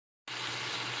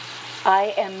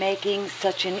I am making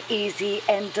such an easy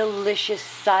and delicious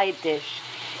side dish.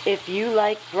 If you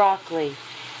like broccoli,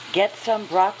 get some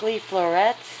broccoli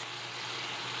florets,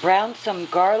 brown some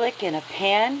garlic in a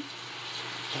pan,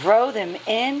 throw them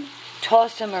in,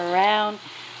 toss them around.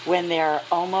 When they're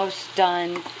almost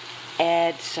done,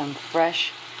 add some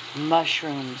fresh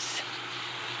mushrooms.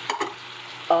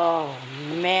 Oh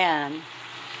man.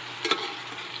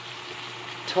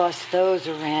 Toss those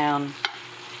around.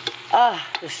 Ah,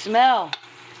 the smell.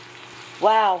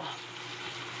 Wow.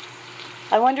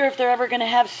 I wonder if they're ever going to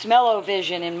have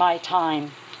smell-o-vision in my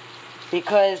time.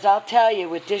 Because I'll tell you,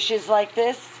 with dishes like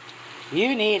this,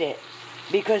 you need it.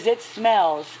 Because it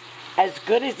smells as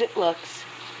good as it looks,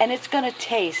 and it's going to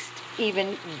taste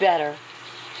even better.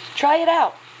 Try it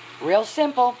out. Real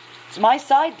simple. It's my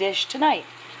side dish tonight.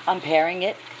 I'm pairing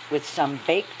it with some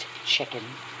baked chicken.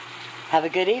 Have a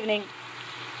good evening.